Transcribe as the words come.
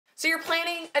So you're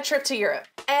planning a trip to Europe,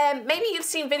 and maybe you've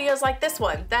seen videos like this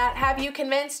one that have you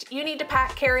convinced you need to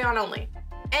pack carry-on only.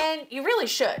 And you really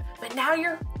should, but now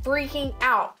you're freaking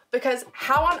out because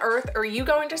how on earth are you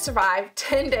going to survive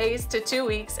 10 days to 2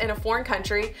 weeks in a foreign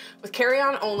country with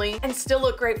carry-on only and still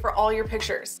look great for all your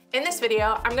pictures? In this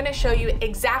video, I'm gonna show you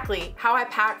exactly how I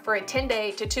pack for a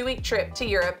 10-day to 2-week trip to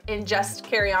Europe in just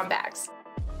carry-on bags.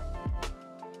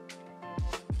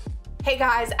 Hey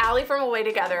guys, Allie from Away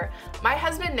Together. My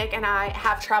husband Nick and I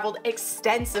have traveled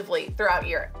extensively throughout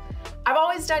Europe. I've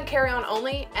always done carry-on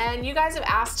only, and you guys have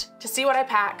asked to see what I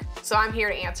pack, so I'm here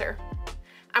to answer.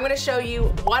 I'm gonna show you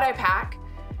what I pack,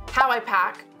 how I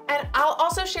pack, and I'll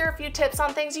also share a few tips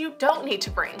on things you don't need to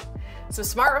bring. Some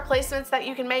smart replacements that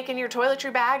you can make in your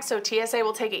toiletry bag so TSA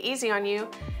will take it easy on you,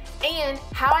 and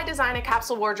how I design a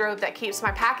capsule wardrobe that keeps my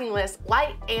packing list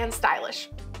light and stylish.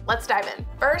 Let's dive in.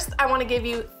 First, I want to give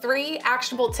you 3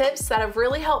 actionable tips that have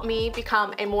really helped me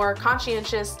become a more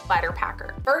conscientious, lighter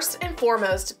packer. First and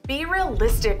foremost, be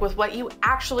realistic with what you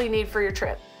actually need for your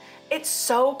trip. It's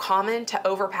so common to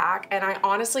overpack, and I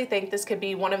honestly think this could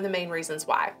be one of the main reasons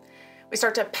why. We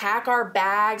start to pack our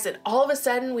bags, and all of a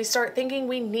sudden we start thinking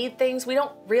we need things we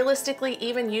don't realistically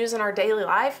even use in our daily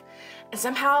life, and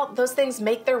somehow those things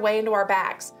make their way into our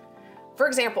bags. For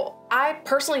example, I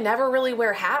personally never really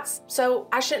wear hats, so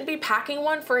I shouldn't be packing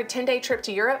one for a 10-day trip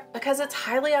to Europe because it's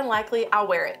highly unlikely I'll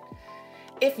wear it.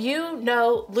 If you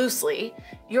know loosely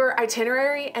your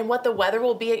itinerary and what the weather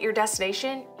will be at your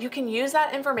destination, you can use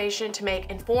that information to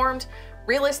make informed,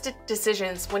 realistic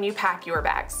decisions when you pack your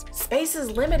bags. Space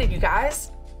is limited, you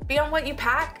guys. Beyond what you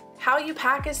pack, how you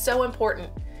pack is so important.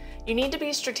 You need to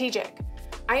be strategic.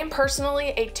 I am personally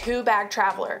a 2-bag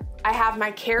traveler. I have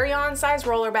my carry-on size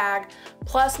roller bag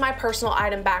plus my personal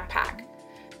item backpack.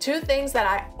 2 things that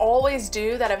I always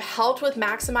do that have helped with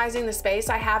maximizing the space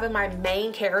I have in my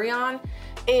main carry-on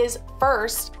is,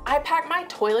 first, I pack my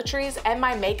toiletries and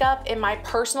my makeup in my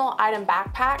personal item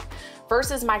backpack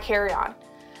versus my carry-on.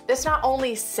 This not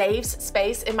only saves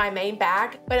space in my main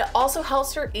bag, but it also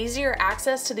helps for easier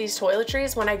access to these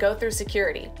toiletries when I go through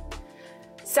security.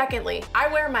 Secondly,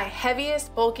 I wear my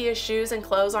heaviest, bulkiest shoes and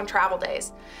clothes on travel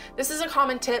days. This is a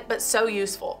common tip, but so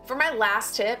useful. For my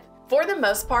last tip, for the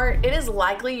most part, it is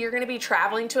likely you're gonna be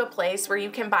traveling to a place where you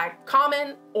can buy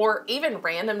common or even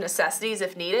random necessities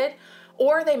if needed,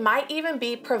 or they might even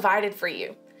be provided for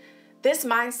you. This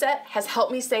mindset has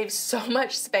helped me save so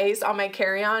much space on my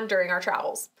carry-on during our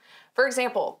travels. For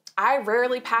example, I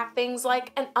rarely pack things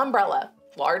like an umbrella,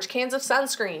 large cans of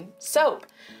sunscreen, soap,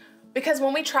 because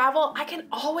when we travel, I can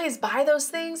always buy those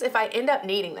things if I end up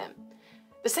needing them.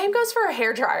 The same goes for a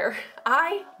hairdryer.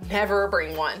 I never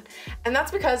bring one, and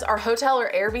that's because our hotel or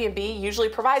Airbnb usually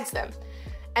provides them.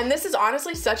 And this is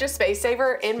honestly such a space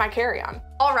saver in my carry-on.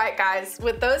 All right, guys,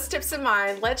 with those tips in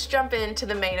mind, let's jump into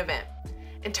the main event.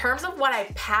 In terms of what I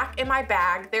pack in my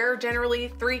bag, there are generally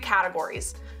 3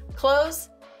 categories: clothes,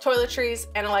 toiletries,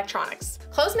 and electronics.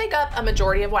 Clothes make up a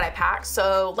majority of what I pack,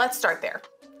 so let's start there.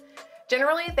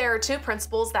 Generally, there are 2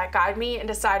 principles that guide me in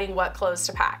deciding what clothes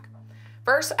to pack.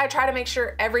 First, I try to make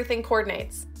sure everything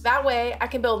coordinates. That way, I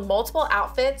can build multiple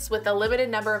outfits with a limited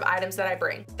number of items that I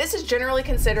bring. This is generally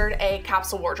considered a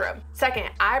capsule wardrobe. Second,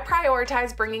 I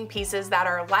prioritize bringing pieces that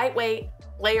are lightweight,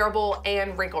 layerable,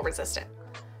 and wrinkle resistant.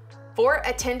 For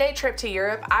a 10-day trip to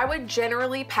Europe, I would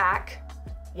generally pack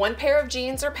 1 pair of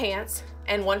jeans or pants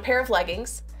and 1 pair of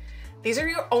leggings. These are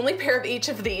your only pair of each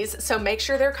of these, so make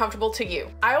sure they're comfortable to you.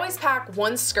 I always pack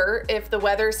 1 skirt if the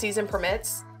weather season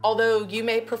permits, although you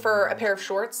may prefer a pair of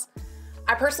shorts.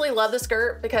 I personally love the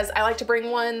skirt because I like to bring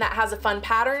one that has a fun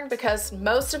pattern because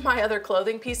most of my other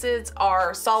clothing pieces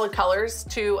are solid colors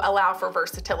to allow for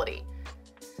versatility.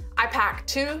 I pack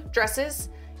 2 dresses,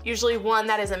 usually one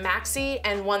that is a maxi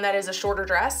and one that is a shorter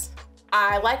dress.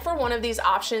 I like for one of these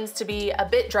options to be a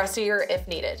bit dressier if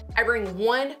needed. I bring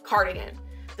 1 cardigan.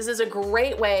 This is a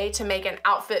great way to make an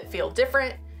outfit feel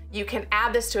different. You can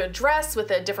add this to a dress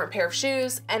with a different pair of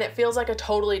shoes, and it feels like a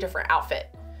totally different outfit.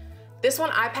 This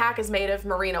one I pack is made of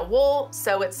merino wool,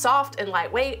 so it's soft and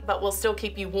lightweight, but will still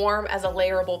keep you warm as a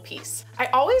layerable piece. I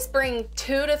always bring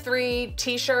 2 to 3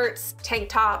 t-shirts, tank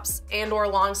tops, and/or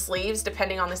long sleeves,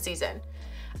 depending on the season.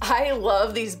 I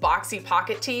love these boxy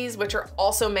pocket tees, which are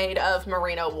also made of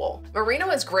merino wool. Merino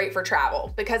is great for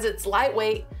travel because it's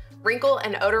lightweight, wrinkle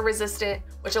and odor resistant,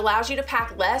 which allows you to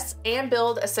pack less and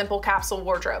build a simple capsule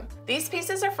wardrobe. These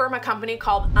pieces are from a company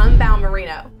called Unbound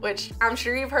Merino, which I'm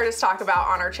sure you've heard us talk about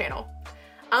on our channel.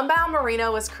 Unbound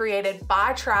Merino was created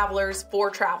by travelers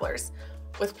for travelers.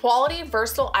 With quality,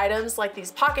 versatile items like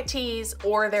these pocket tees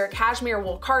or their cashmere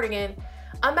wool cardigan,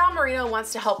 Unbound Merino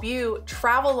wants to help you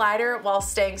travel lighter while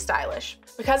staying stylish.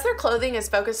 Because their clothing is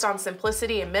focused on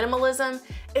simplicity and minimalism,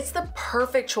 it's the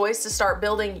perfect choice to start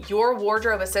building your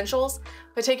wardrobe essentials,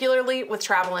 particularly with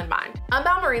travel in mind.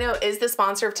 Unbound Merino is the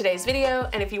sponsor of today's video,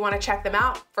 and if you want to check them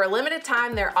out, for a limited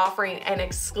time, they're offering an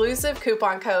exclusive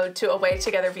coupon code to Away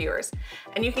Together viewers,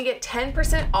 and you can get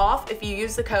 10% off if you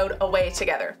use the code Away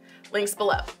Together. Links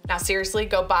below. Now seriously,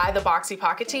 go buy the boxy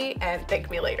pocket tee and thank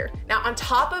me later. Now on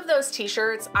top of those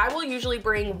t-shirts, I will usually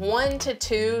bring 1 to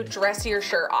 2 dressier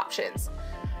shirt options.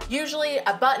 Usually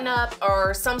a button-up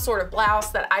or some sort of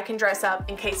blouse that I can dress up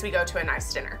in case we go to a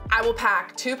nice dinner. I will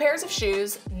pack 2 pairs of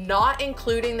shoes, not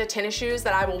including the tennis shoes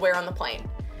that I will wear on the plane.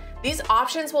 These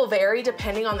options will vary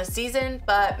depending on the season,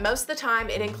 but most of the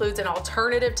time it includes an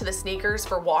alternative to the sneakers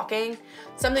for walking,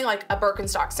 something like a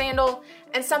Birkenstock sandal,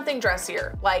 and something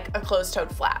dressier, like a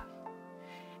closed-toed flat.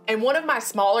 In one of my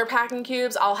smaller packing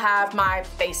cubes, I'll have my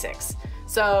basics.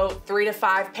 So 3 to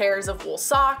 5 pairs of wool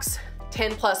socks,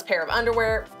 10 plus pair of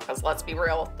underwear, because let's be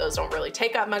real, those don't really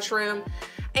take up much room,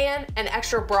 and an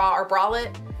extra bra or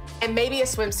bralette, and maybe a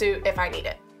swimsuit if I need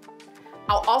it.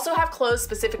 I'll also have clothes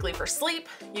specifically for sleep.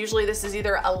 Usually this is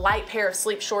either a light pair of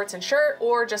sleep shorts and shirt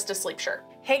or just a sleep shirt.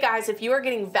 Hey guys, if you are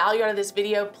getting value out of this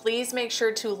video, please make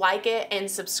sure to like it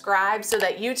and subscribe so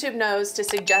that YouTube knows to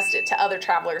suggest it to other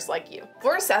travelers like you.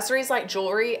 For accessories like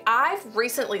jewelry, I've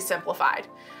recently simplified.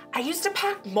 I used to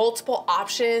pack multiple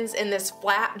options in this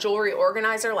flat jewelry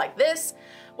organizer like this,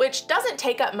 which doesn't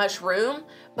take up much room,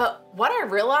 but what I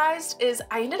realized is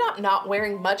I ended up not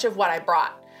wearing much of what I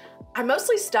brought. I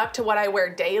mostly stuck to what I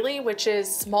wear daily, which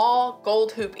is small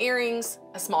gold hoop earrings,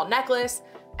 a small necklace,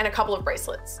 and a couple of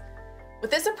bracelets. With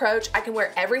this approach, I can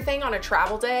wear everything on a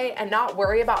travel day and not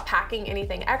worry about packing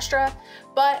anything extra,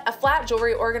 but a flat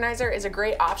jewelry organizer is a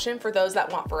great option for those that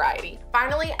want variety.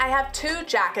 Finally, I have 2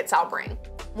 jackets I'll bring.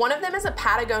 One of them is a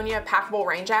Patagonia packable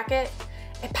rain jacket.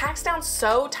 It packs down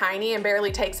so tiny and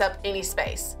barely takes up any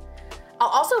space. I'll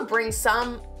also bring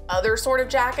some other sort of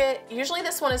jacket. Usually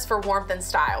this one is for warmth and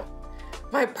style.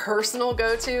 My personal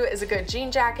go-to is a good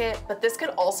jean jacket, but this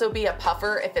could also be a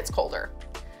puffer if it's colder.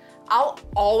 I'll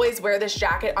always wear this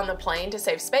jacket on the plane to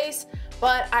save space,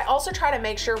 but I also try to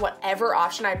make sure whatever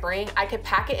option I bring, I could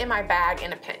pack it in my bag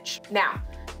in a pinch. Now,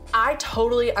 I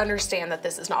totally understand that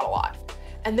this is not a lot,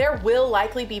 and there will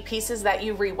likely be pieces that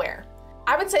you rewear.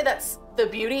 I would say that's the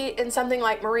beauty in something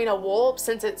like merino wool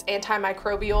since it's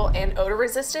antimicrobial and odor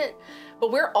resistant,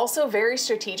 but we're also very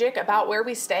strategic about where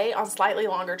we stay on slightly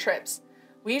longer trips.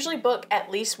 We usually book at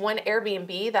least one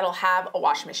Airbnb that'll have a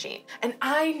wash machine. And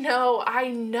I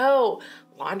know,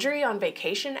 laundry on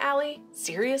vacation, Allie?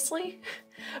 Seriously?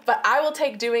 But I will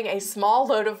take doing a small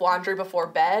load of laundry before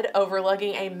bed over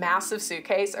lugging a massive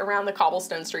suitcase around the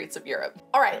cobblestone streets of Europe.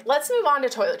 All right, let's move on to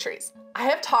toiletries. I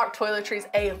have talked toiletries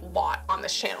a lot on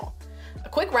this channel. A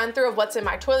quick run through of what's in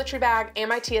my toiletry bag and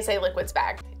my TSA liquids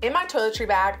bag. In my toiletry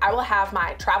bag, I will have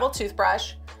my travel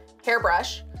toothbrush,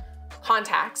 hairbrush,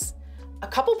 contacts, a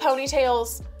couple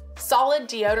ponytails, solid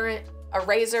deodorant, a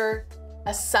razor, a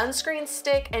sunscreen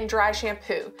stick, and dry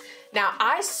shampoo. Now,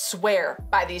 I swear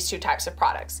by these 2 types of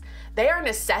products. They are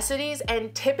necessities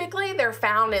and typically they're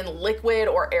found in liquid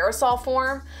or aerosol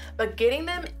form, but getting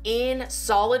them in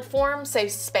solid form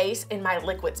saves space in my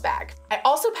liquids bag. I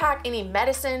also pack any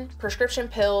medicine, prescription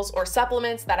pills, or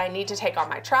supplements that I need to take on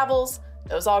my travels.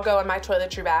 Those all go in my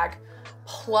toiletry bag.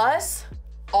 Plus,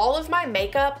 all of my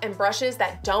makeup and brushes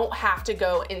that don't have to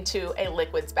go into a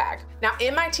liquids bag. Now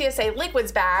in my TSA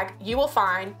liquids bag, you will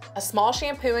find a small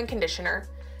shampoo and conditioner,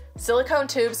 silicone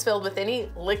tubes filled with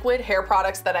any liquid hair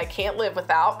products that I can't live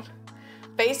without,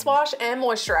 face wash and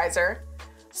moisturizer,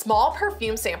 small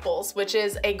perfume samples, which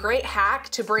is a great hack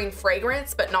to bring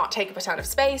fragrance but not take up a ton of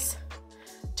space,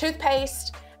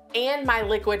 toothpaste, and my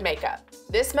liquid makeup.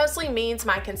 This mostly means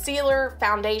my concealer,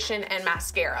 foundation, and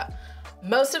mascara.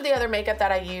 Most of the other makeup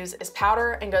that I use is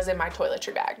powder and goes in my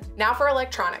toiletry bag. Now for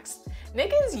electronics.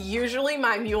 Nick is usually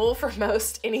my mule for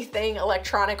most anything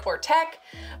electronic or tech,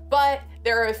 but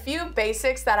there are a few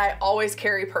basics that I always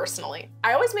carry personally.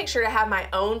 I always make sure to have my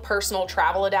own personal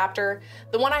travel adapter.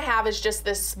 The one I have is just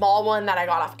this small one that I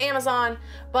got off Amazon,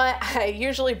 but I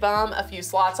usually bum a few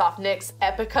slots off Nick's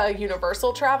Epica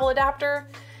Universal Travel Adapter.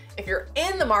 If you're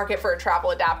in the market for a travel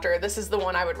adapter, this is the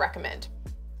one I would recommend.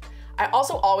 I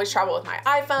also always travel with my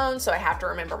iPhone, so I have to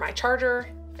remember my charger.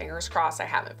 Fingers crossed I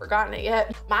haven't forgotten it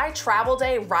yet. My travel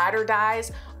day ride or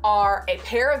dies are a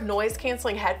pair of noise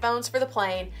canceling headphones for the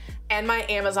plane and my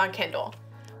Amazon Kindle.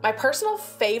 My personal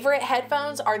favorite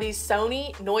headphones are these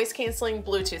Sony noise canceling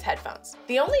Bluetooth headphones.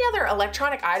 The only other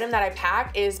electronic item that I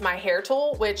pack is my hair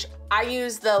tool, which I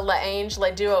use the L'Ange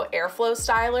Le Duo Airflow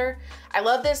Styler. I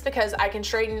love this because I can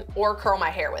straighten or curl my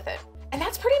hair with it. And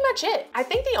that's pretty much it. I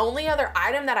think the only other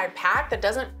item that I pack that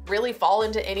doesn't really fall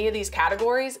into any of these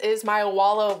categories is my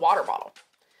Owala water bottle.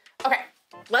 Okay,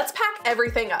 let's pack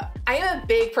everything up. I am a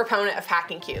big proponent of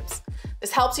packing cubes.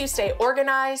 This helps you stay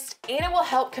organized and it will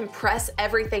help compress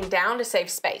everything down to save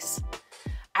space.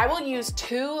 I will use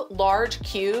 2 large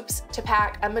cubes to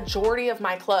pack a majority of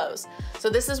my clothes. So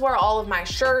this is where all of my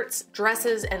shirts,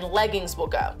 dresses, and leggings will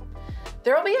go.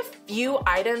 There will be a few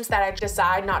items that I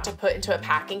decide not to put into a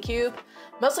packing cube,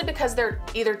 mostly because they're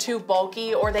either too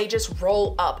bulky or they just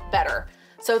roll up better.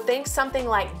 So think something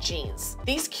like jeans.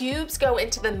 These cubes go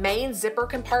into the main zipper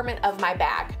compartment of my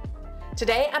bag.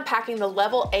 Today, I'm packing the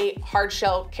level 8 hard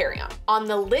shell carry-on. On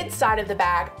the lid side of the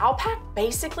bag, I'll pack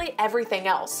basically everything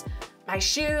else. My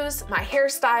shoes, my hair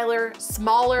styler,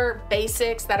 smaller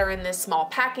basics that are in this small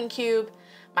packing cube,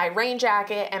 my rain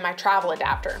jacket, and my travel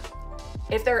adapter.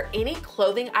 If there are any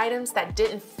clothing items that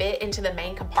didn't fit into the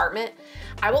main compartment,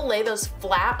 I will lay those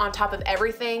flat on top of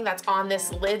everything that's on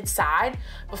this lid side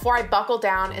before I buckle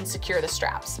down and secure the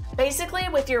straps. Basically,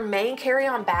 with your main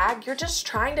carry-on bag, you're just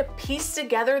trying to piece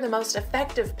together the most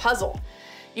effective puzzle.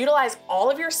 Utilize all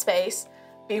of your space,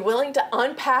 be willing to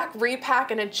unpack,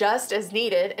 repack, and adjust as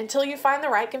needed until you find the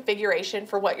right configuration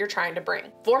for what you're trying to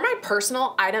bring. For my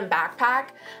personal item backpack,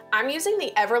 I'm using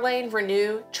the Everlane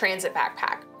Renew Transit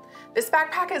Backpack. This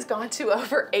backpack has gone to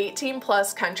over 18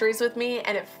 plus countries with me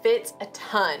and it fits a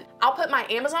ton. I'll put my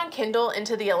Amazon Kindle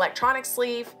into the electronic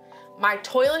sleeve, my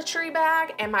toiletry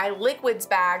bag and my liquids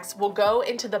bags will go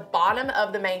into the bottom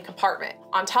of the main compartment.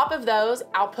 On top of those,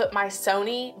 I'll put my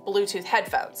Sony Bluetooth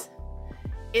headphones.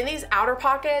 In these outer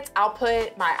pockets, I'll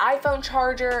put my iPhone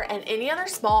charger and any other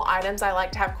small items I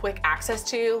like to have quick access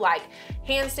to, like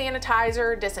hand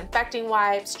sanitizer, disinfecting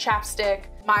wipes, chapstick.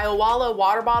 My Owala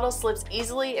water bottle slips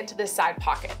easily into this side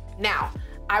pocket. Now,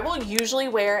 I will usually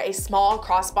wear a small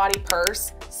crossbody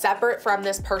purse separate from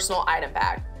this personal item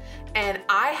bag, and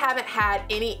I haven't had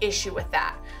any issue with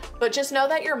that, but just know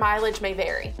that your mileage may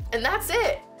vary. And that's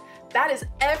it. That is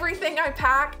everything I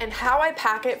pack and how I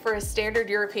pack it for a standard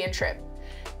European trip.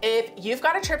 If you've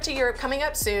got a trip to Europe coming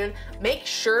up soon, make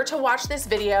sure to watch this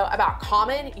video about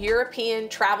common European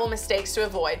travel mistakes to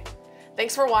avoid.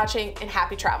 Thanks for watching and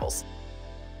happy travels.